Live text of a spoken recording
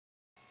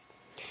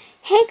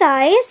Hey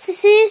guys,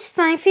 this is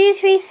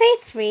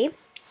FineFeely333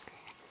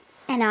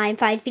 and I'm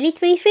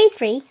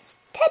FineFeely333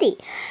 Teddy.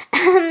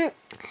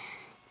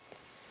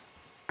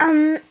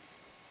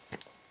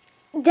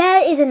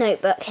 There is a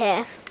notebook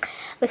here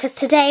because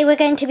today we're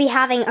going to be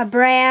having a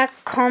Breyer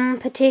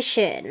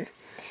competition.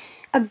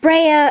 A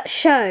Breyer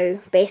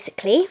show,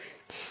 basically.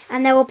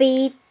 And there will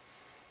be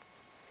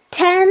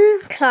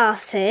 10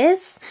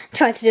 classes. I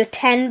tried to do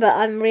 10, but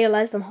I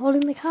realised I'm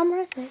holding the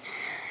camera. So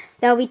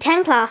there will be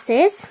 10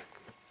 classes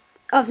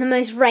of the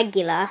most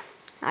regular,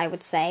 I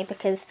would say,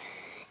 because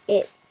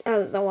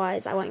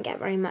otherwise I won't get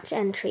very much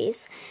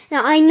entries.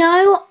 Now I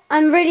know,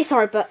 I'm really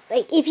sorry, but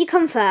if you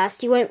come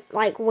first, you won't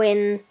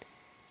win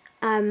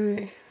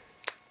a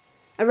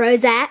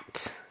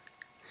rosette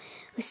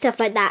or stuff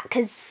like that,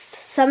 because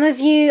some of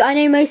you, I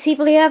know most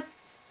people who have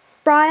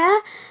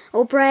Breyer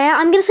or Breyer.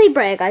 I'm going to say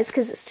Breyer, guys,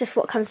 because it's just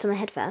what comes to my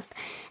head first.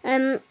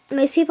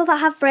 Most people that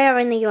have Breyer are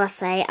in the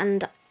USA,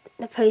 and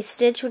the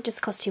postage would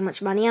just cost too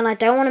much money, and I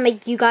don't want to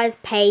make you guys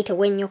pay to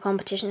win your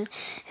competition.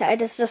 It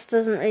just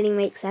doesn't really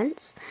make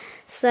sense.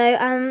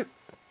 So,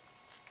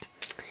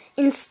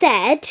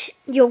 instead,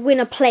 you'll win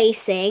a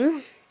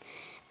placing.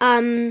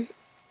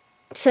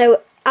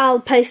 So I'll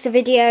post a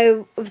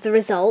video of the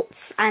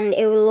results, and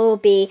it will all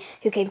be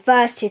who came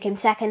first, who came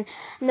second.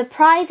 And the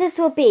prizes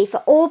will be, for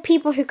all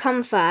people who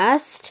come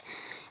first,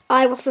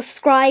 I will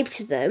subscribe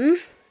to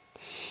them.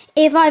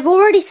 If I've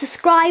already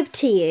subscribed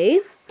to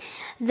you,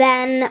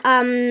 then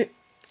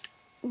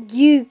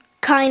you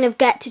kind of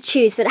get to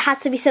choose, but it has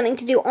to be something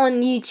to do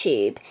on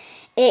YouTube.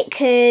 It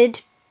could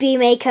be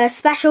make a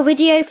special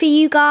video for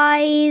you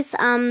guys,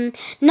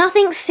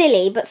 nothing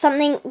silly, but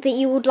something that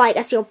you would like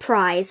as your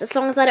prize, as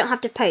long as I don't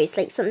have to post,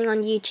 like something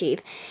on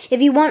YouTube.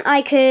 If you want,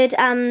 I could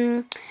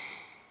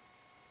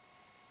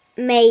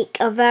make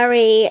a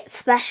very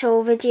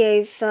special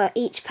video for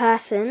each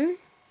person,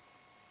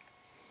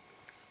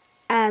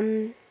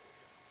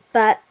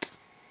 but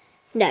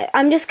no,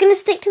 I'm just going to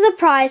stick to the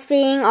prize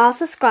being I'll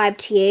subscribe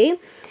to you.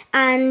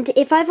 And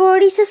if I've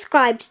already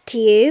subscribed to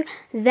you,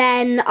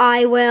 then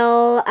I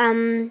will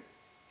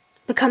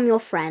become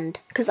your friend,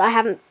 because I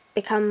haven't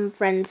become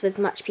friends with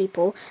much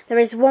people. There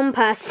is one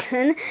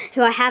person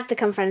who I have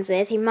become friends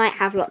with who might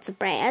have lots of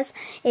Breyers.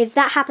 If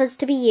that happens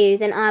to be you,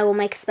 then I will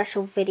make a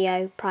special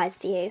video prize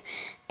for you.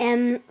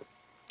 If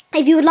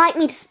you would like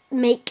me to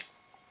make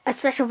a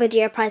special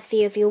video prize for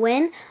you if you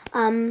win,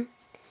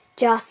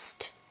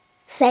 just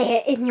say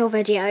it in your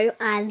video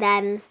and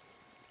then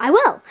I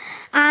will.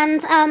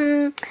 And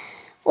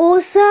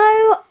also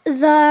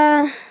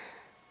the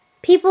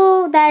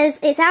people,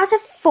 it's out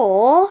of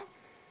 4.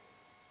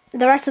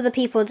 The rest of the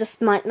people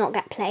just might not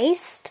get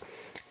placed.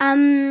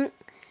 Second,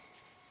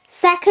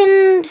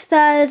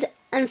 third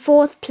and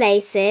fourth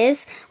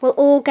places will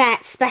all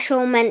get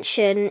special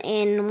mention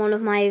in one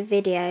of my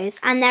videos.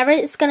 And there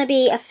is going to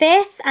be a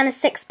 5th and a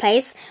 6th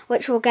place,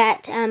 which will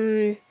get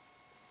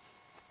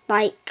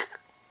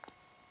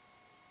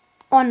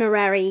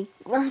honorary,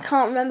 I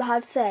can't remember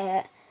how to say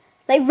it,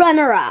 like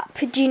runner-up,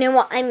 do you know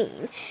what I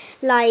mean?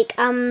 Like,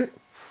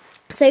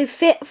 so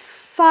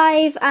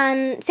 5th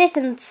and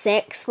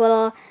 6th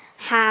will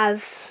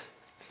have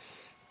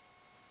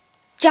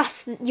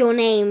just your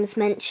names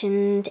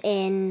mentioned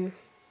in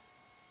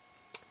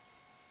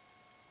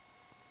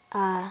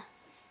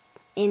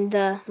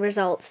the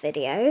results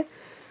video.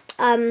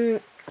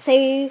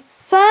 So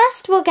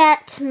first we'll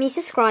get me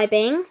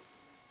subscribing.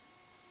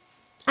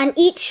 And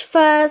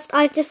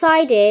I've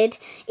decided,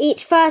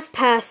 each first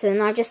person,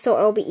 I've just thought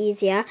it'll be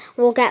easier,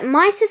 will get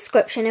my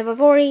subscription. If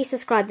I've already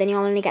subscribed, then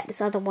you'll only get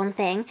this other one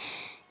thing.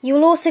 You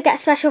will also get a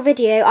special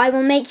video. I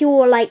will make you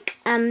all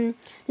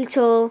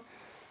little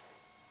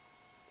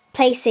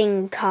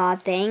placing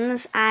card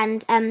things,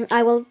 and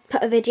I will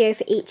put a video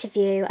for each of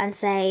you and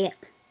say,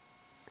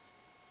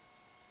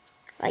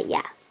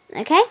 yeah,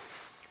 okay?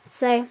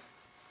 So,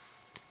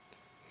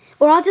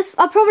 or I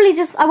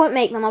won't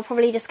make them, I'll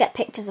probably just get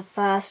pictures of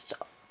first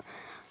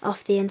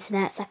off the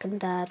internet,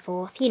 second, third,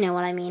 fourth, you know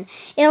what I mean.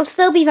 It'll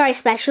still be very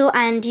special,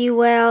 and you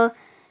will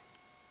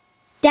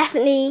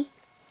definitely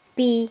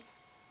be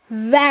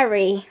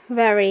very,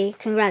 very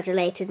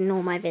congratulated in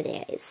all my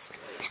videos.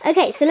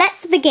 Okay, so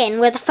let's begin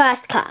with the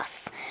first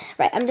class.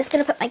 Right, I'm just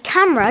going to put my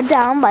camera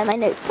down by my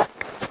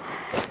notebook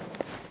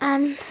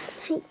and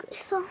take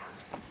this off.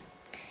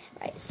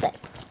 Right, so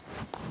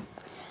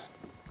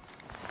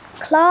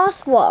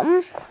Class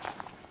 1.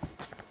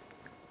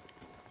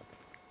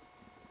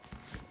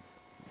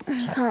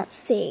 You can't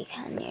see,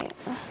 can you?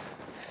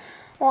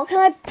 What can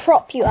I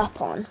prop you up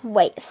on?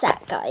 Wait a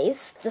sec,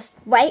 guys. Just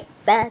wait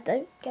there.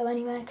 Don't go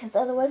anywhere, because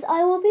otherwise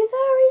I will be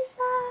very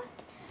sad.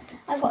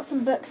 I've got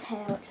some books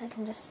here which I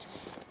can just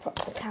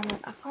prop the camera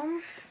up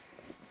on.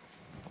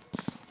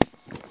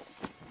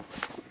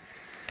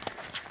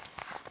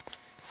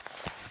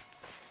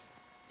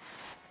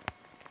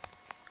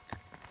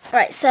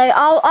 Right, so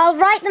I'll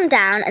write them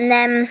down and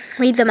then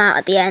read them out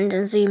at the end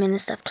and zoom in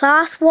and stuff.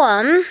 Class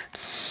 1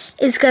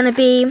 is going to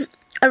be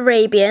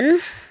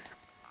Arabian.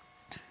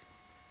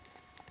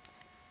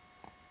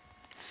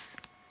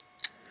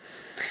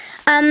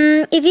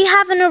 If you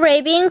have an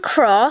Arabian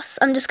cross,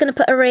 I'm just going to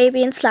put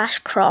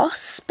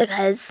Arabian/cross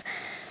because,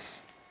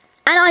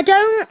 and I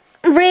don't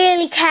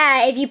really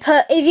care if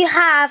you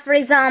have, for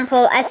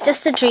example, It's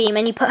Just a Dream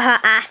and you put her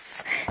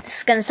ass. This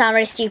is going to sound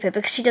really stupid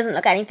because she doesn't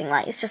look anything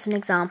like, it's just an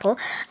example.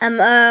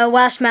 A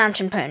Welsh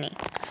mountain pony.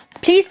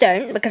 Please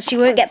don't, because she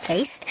won't get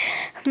placed.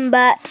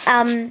 But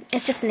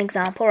it's just an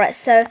example, right?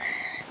 So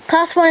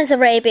class 1 is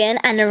Arabian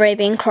and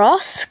Arabian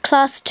cross.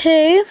 Class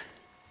 2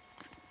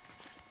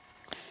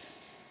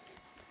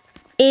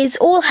 is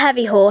all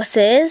heavy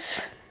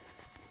horses.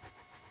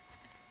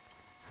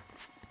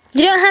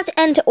 You don't have to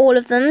enter all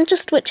of them,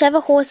 just whichever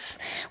horse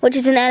which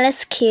is in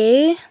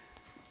LSQ.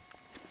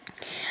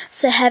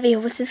 So heavy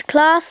horses.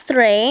 Class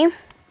 3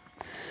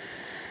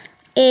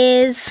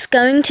 is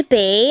going to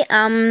be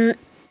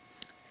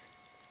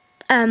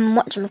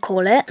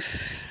whatchamacallit,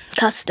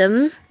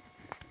 custom.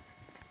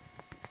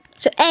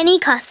 So any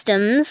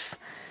customs,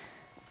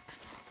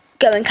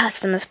 go in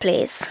customs,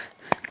 please.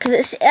 Because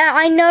it's,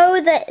 I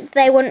know that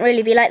they wouldn't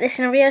really be like this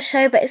in a real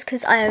show, but it's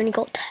because I only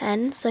got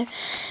 10. So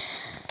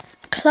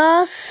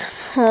class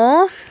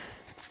 4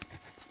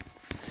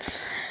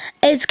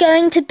 is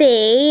going to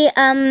be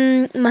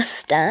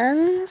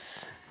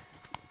Mustangs.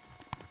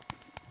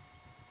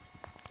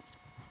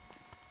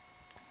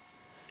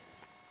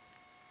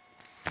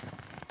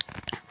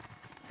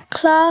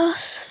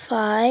 Class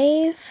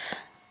 5,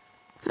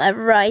 my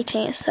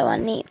writing is so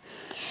unneat.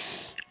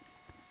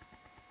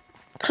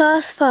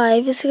 Class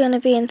 5 is going to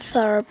be in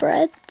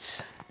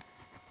thoroughbreds.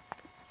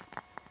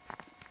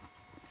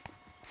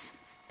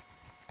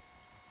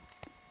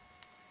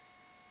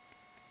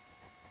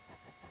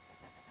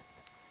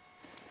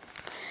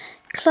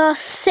 Class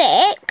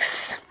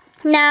 6,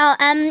 now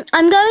I'm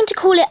going to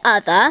call it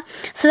other,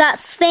 so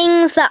that's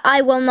things that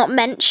I will not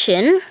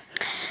mention.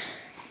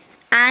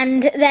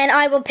 And then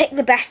I will pick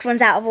the best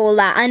ones out of all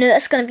that. I know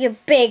that's going to be a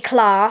big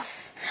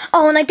class.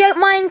 Oh, and I don't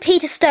mind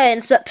Peter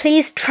Stones, but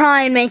please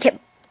try and make it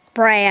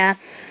Breyer.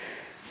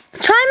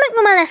 Try and make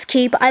them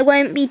LSQ, but I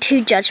won't be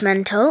too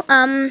judgmental.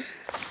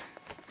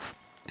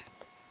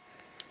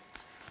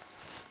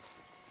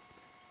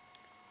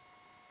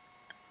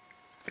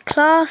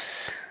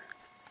 Class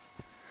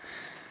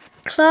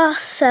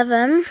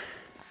 7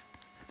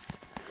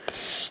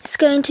 is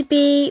going to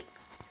be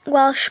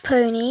Welsh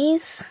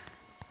ponies.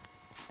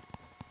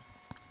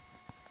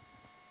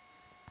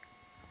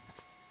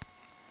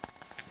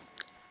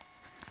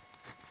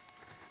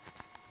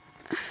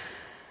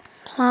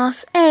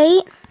 Class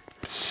 8.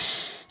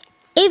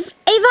 If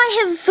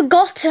I have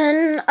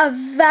forgotten a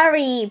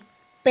very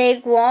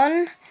big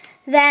one,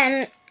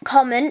 then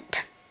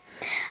comment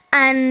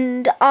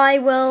and I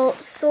will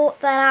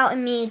sort that out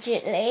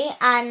immediately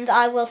and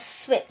I will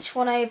switch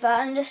one over.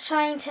 I'm just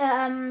trying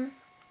to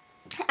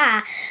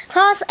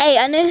class 8.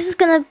 I know this is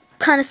gonna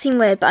kind of seem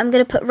weird, but I'm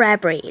gonna put rare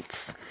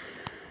breeds.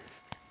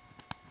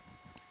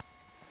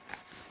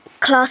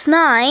 Class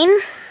 9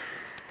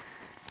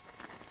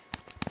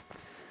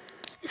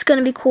 it's going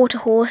to be quarter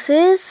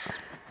horses.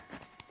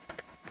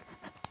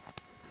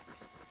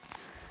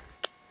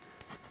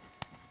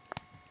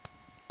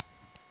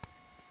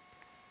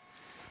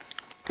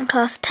 And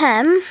class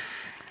 10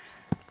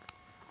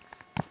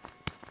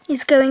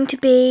 is going to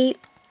be,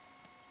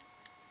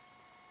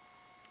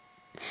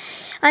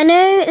 I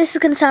know this is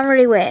going to sound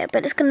really weird,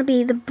 but it's going to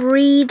be the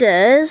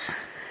Breeders'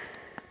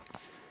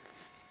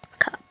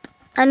 Cup.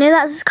 I know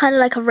that's kind of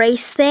like a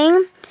race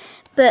thing,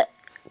 but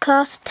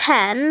class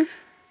 10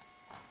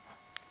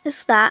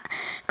 is that.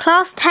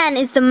 Class 10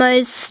 is the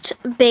most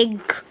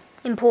big,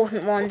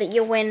 important one that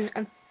you'll win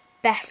a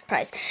best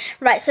prize.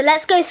 Right, so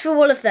let's go through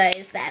all of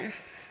those then.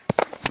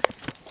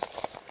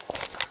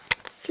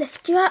 Let's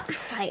lift you up.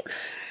 Right.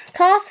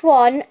 Class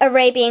 1,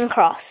 Arabian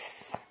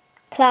Cross.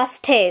 Class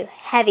 2,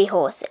 Heavy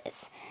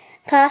Horses.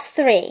 Class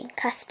 3,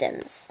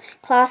 Customs.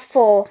 Class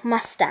 4,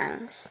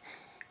 Mustangs.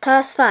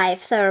 Class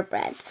 5,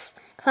 Thoroughbreds.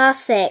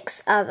 Class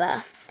 6,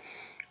 Other.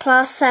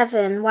 Class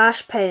 7,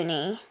 Welsh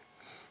Pony.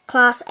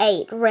 Class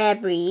 8, Rare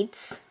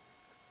Breeds.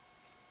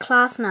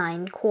 Class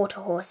 9, Quarter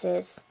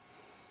Horses.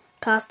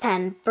 Class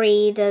 10,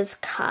 Breeders'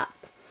 Cup.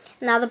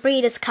 Now the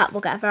Breeders' Cup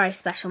will get a very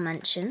special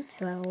mention,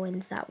 whoever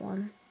wins that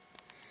one.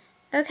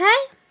 Okay?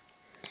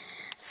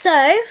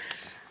 So,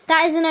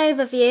 that is an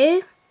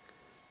overview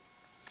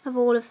of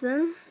all of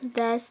them.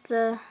 There's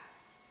the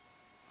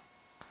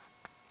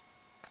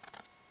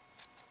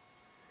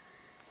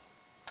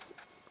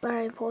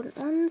very important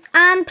ones.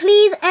 And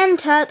please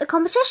enter the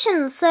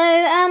competition.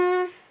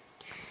 So,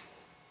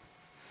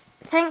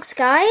 thanks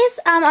guys.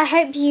 I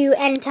hope you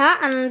enter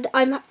and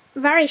I'm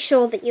very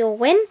sure that you'll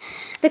win.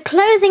 The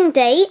closing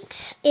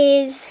date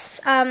is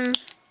going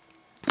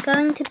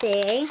to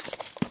be,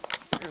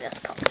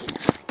 just copy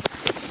this.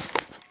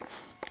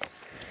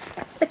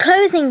 The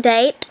closing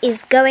date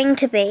is going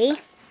to be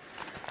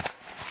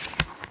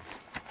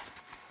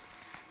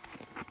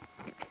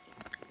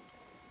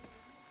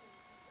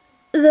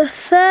the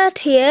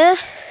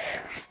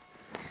 30th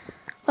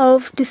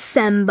of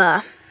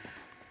December.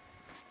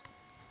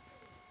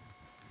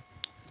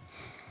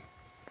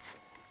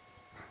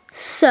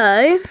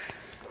 So,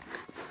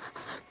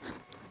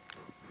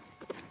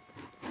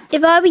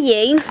 if I were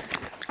you,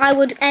 I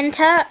would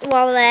enter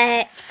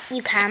while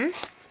you can.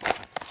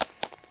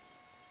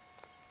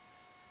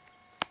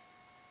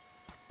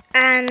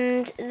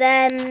 And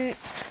then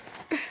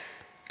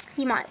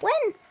you might win.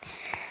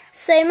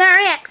 So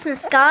Merry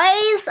Xmas,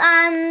 guys,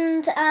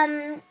 and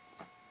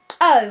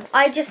oh,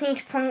 I just need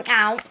to point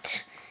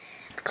out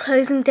the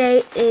closing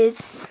date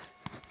is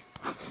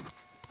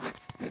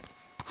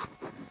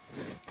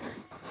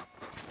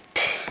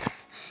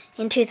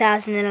in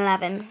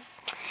 2011.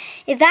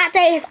 If that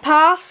date has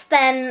passed,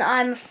 then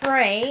I'm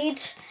afraid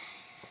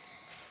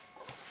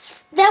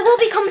there will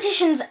be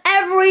competitions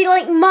every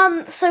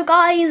month. So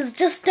guys,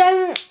 just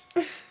go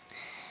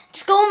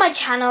on my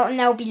channel and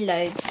there'll be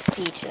loads for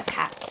you to look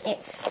at.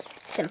 It's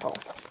simple.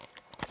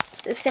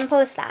 It's as simple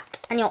as that.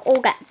 And you'll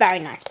all get very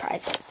nice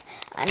prizes.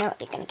 I know what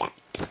you're going to get.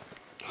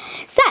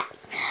 So,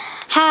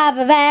 have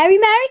a very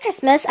Merry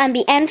Christmas and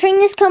be entering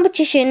this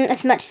competition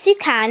as much as you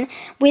can.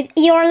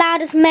 You're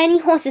allowed as many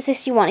horses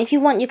as you want. If you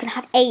want, you can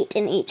have 8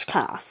 in each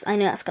class. I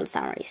know that's going to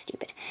sound really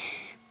stupid.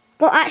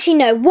 Well, actually,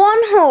 no. 1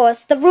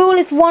 horse. The rule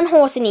is 1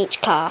 horse in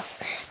each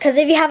class. Because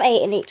if you have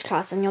 8 in each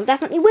class, then you'll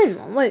definitely win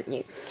one, won't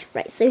you?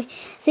 Right, so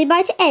say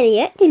bye to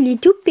Elliot, the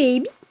little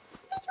baby.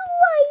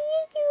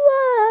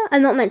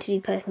 I'm not meant to be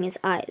poking his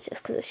eyes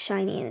just because it's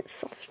shiny and it's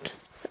soft.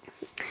 So.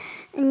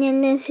 And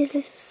then there's his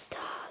little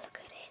star. Look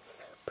at it. It's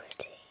so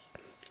pretty.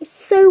 He's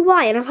so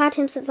white, and I've had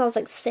him since I was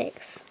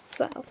 6.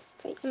 So,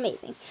 it's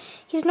amazing.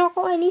 He's not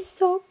got any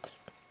socks.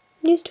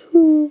 Just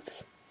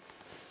hooves.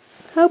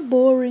 How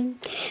boring.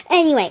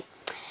 Anyway.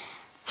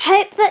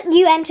 Hope that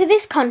you enter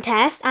this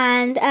contest,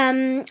 and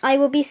I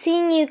will be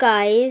seeing you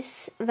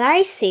guys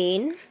very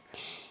soon.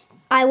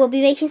 I will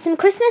be making some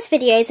Christmas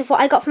videos of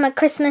what I got for my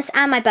Christmas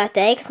and my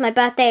birthday, because my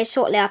birthday is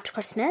shortly after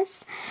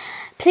Christmas.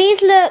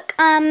 Please look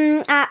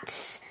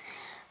at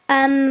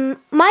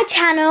my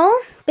channel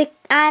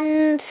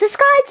and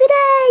subscribe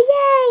today,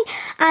 yay!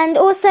 And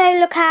also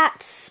look at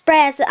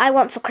Breyers that I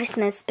want for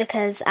Christmas,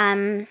 because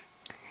that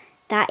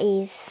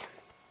is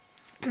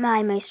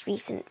my most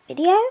recent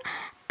video.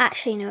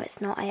 Actually, no, it's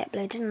not. I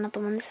uploaded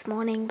another one this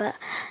morning, but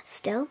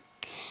still.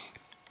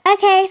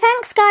 Okay,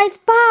 thanks, guys.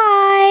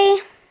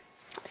 Bye.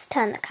 Let's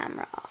turn the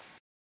camera off.